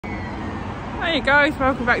Hey guys,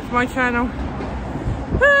 welcome back to my channel.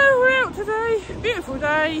 We're out today, beautiful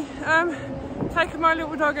day. Taking my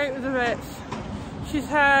little dog out with the vets. She's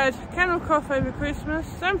had kennel cough over Christmas,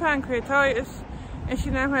 then pancreatitis, and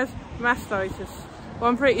she now has mastitis.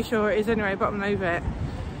 Well, I'm pretty sure it is anyway, but I'm no vet.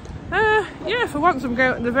 Yeah, for once I'm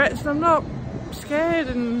going to the vets and I'm not scared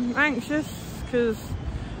and anxious, because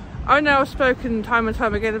I know I've spoken time and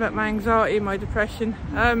time again about my anxiety and my depression.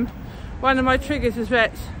 One of my triggers is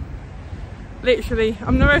vets. Literally,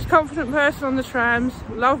 I'm the most confident person on the trams,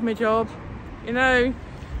 love my job, you know,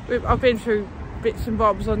 I've been through bits and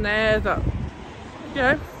bobs on there that, you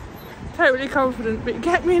know, totally confident, but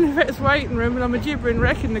get me in the vet's waiting room and I'm a gibbering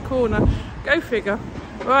wreck in the corner, go figure.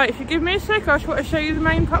 Right, if you give me a sec, I just want to show you the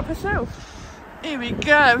main pup herself. Here we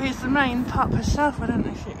go, here's the main pup herself. I don't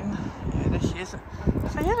know if you can, yeah, there she is. Say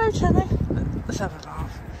hello, Chelly. Let's have a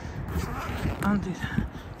laugh. Undo that.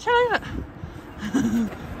 Chelly, look.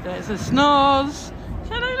 There's a snores.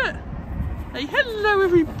 Hello, look. Hey, hello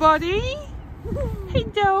everybody.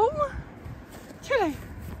 Hello. Chilly.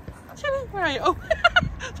 Chilly, where are you? Oh,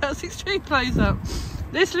 that's extreme close up.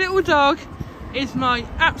 This little dog is my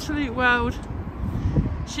absolute world.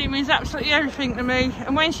 She means absolutely everything to me.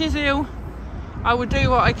 And when she's ill, I will do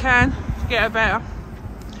what I can to get her better.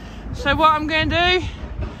 So what I'm going to do,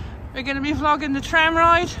 we're going to be vlogging the tram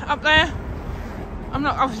ride up there. I'm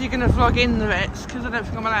not obviously going to vlog in the vets because I don't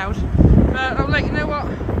think I'm allowed, but I'll let you know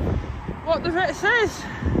what the vet says.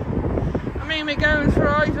 I mean, we're going for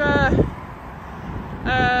either,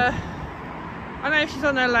 I know she's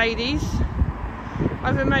on her ladies,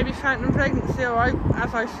 either maybe phantom pregnancy or,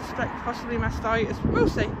 as I suspect, possibly mastitis. We'll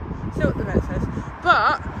see what the vet says.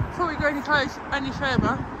 But before we go any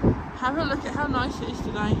further, have a look at how nice it is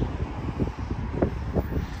today.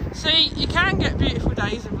 See, you can get beautiful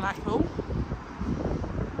days in Blackpool.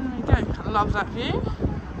 I love that view.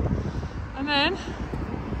 And then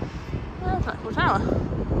Blackpool Tower.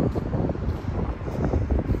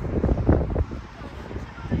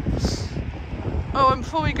 Oh, and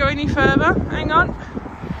before we go any further, hang on,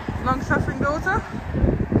 long-suffering daughter.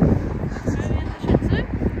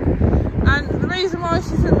 And the reason why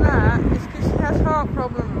she's in that is because she has heart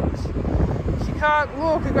problems. She can't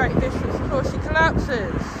walk a great distance before she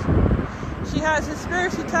collapses. She has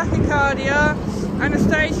respiratory tachycardia and a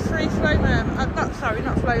stage 3 flow murmur. Not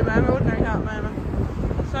flow murmur, ordinary heart murmur.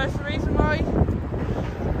 So that's the reason why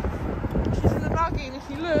she's in the buggy. And if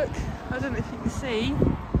you look, I don't know if you can see,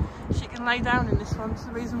 she can lay down in this one. That's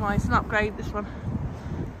the reason why it's an upgrade, this one.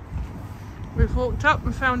 We've walked up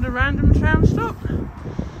and found a random tram stop.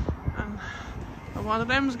 And one of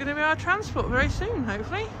them is going to be our transport very soon,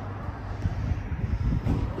 hopefully.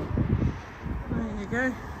 There you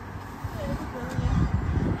go.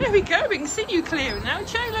 There we go, we can see you clear now.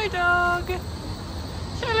 Xolo dog.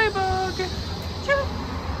 Xolo dog. Xolo.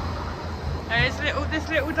 This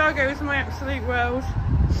little doggo is my absolute world.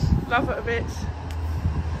 Love it a bit.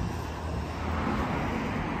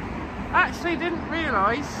 I actually didn't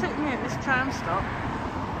realise, sitting at this tram stop,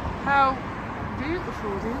 how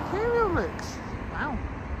beautiful the interior looks. Wow.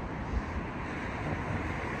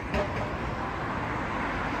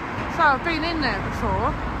 So I've been in there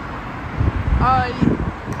before. I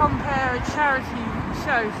compare a charity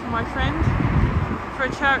show for my friend for a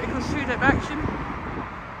charity called SUDEP Action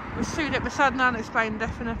with SUDEP with sudden unexplained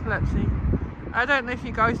death and epilepsy. I don't know if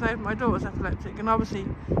you guys know my daughter's epileptic, and obviously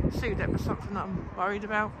SUDEP is something that I'm worried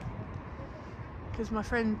about because my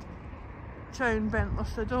friend Joan Bent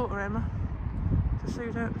lost her daughter Emma to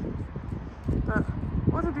SUDEP. But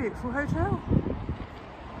what a beautiful hotel.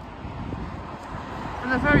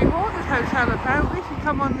 And a very haunted hotel apparently. If you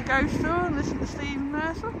come on the ghost tour and listen to Stephen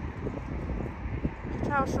Mercer, he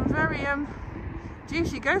tells some very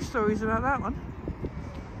juicy ghost stories about that one.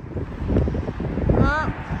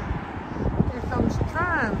 Here comes the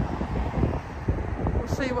tram. We'll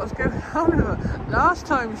see what's going on with her. Last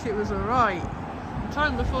time she was alright. The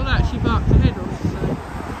time before that she barked her head off, so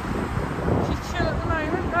she's chill at the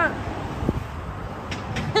moment, but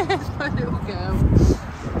there's my little girl.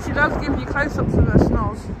 She loves giving you close-ups of her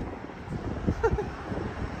snores.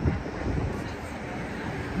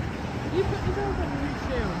 You put the dog on the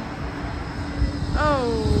shield.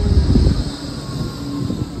 Oh.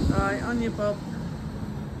 Right, on your bob.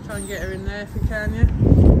 Try and get her in there if you can, yeah.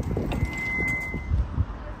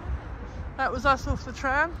 That was us off the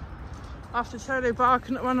tram after Xolo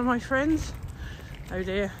barking at one of my friends. Oh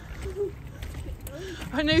dear.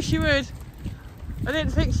 I knew she would. I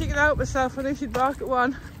didn't think she could help herself. I knew she'd bark at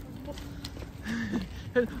one.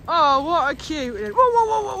 And, oh, what a cute. And then, whoa,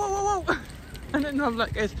 whoa, whoa, whoa, whoa, whoa. And then Rob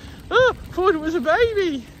like goes, oh, thought it was a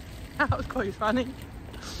baby. That was quite funny.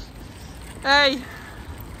 Hey,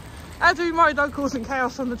 how do my dog causing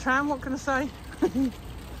chaos on the tram? What can I say?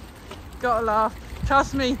 Gotta laugh.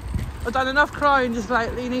 Trust me, I've done enough crying just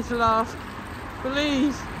lately. You need to laugh.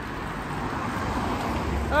 Please.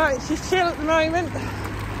 Alright, she's chill at the moment.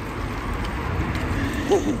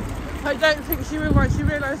 I don't think she will once she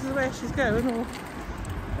realises where she's going, or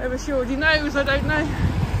whether she already knows, I don't know.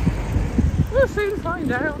 We'll soon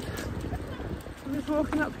find out. I'm just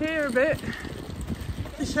walking up here a bit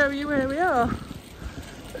to show you where we are.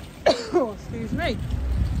 Oh, excuse me.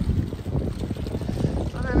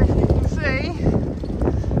 I don't know if you can see,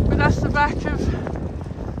 but that's the back of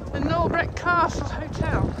the Norbreck Castle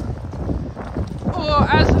Hotel, or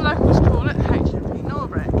as the locals call it, HMP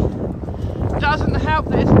Norbreck. Doesn't help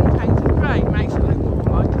that it's been painted grey, makes it look more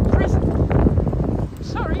like a prison.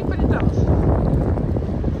 Sorry, but it does.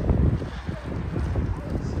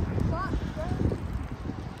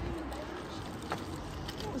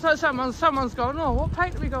 So someone's gone, oh, what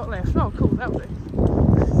paint have we got left? Oh, cool, that'll do.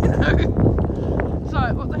 You know, it's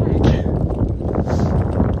like, what the heck?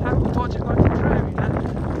 Have to dodge it like a pro, you know.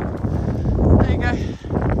 There you go.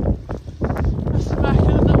 That's the back of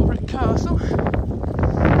the Norbreck Castle.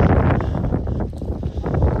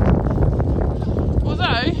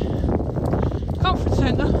 Although, conference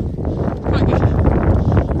centre, quite good.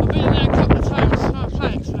 I've been in there a couple of times for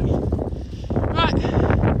playing, so. Right,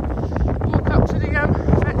 walk up to the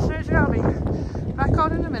vet surgery. I'll be back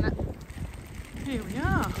on in a minute. Here we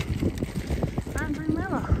are, Andrew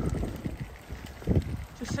Miller.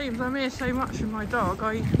 Just seems I'm here so much with my dog,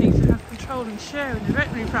 I need to have control and share in the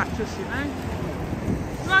veterinary practice, you know.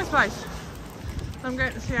 It's a nice place. I'm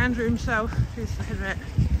going to see Andrew himself, who's the head vet,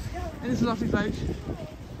 and he's a lovely bloke.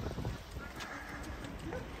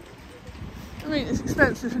 I mean, it's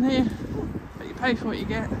expensive in here, but you pay for what you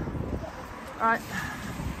get. Right,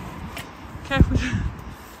 careful.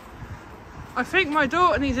 I think my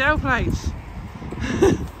daughter needs L plates.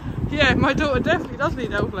 Yeah, my daughter definitely does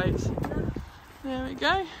need L plates. There we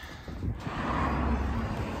go.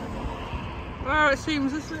 Well, it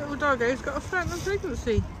seems this little doggo's got a phantom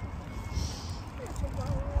pregnancy.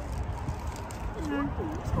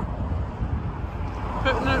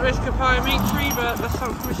 Putting at risk of higher meat free, but that's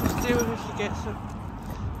something we should deal with if she gets it.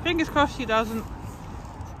 Fingers crossed she doesn't.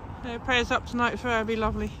 Prayers up tonight for her, it'd be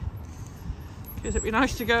lovely. Because it'd be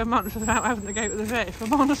nice to go a month without having to go to the vet, if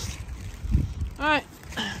I'm honest. Right,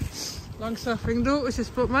 long suffering daughter's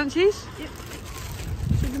just bought munchies. Yep.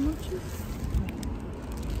 See the munchies?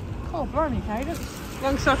 Oh, blimey, Cadence.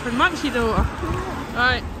 Long suffering munchie daughter.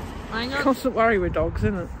 Right, hang on. Constant worry with dogs,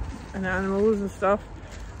 isn't it? And animals and stuff.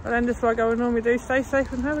 I'll end this like I would normally do. Stay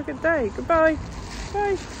safe and have a good day. Goodbye.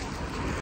 Bye.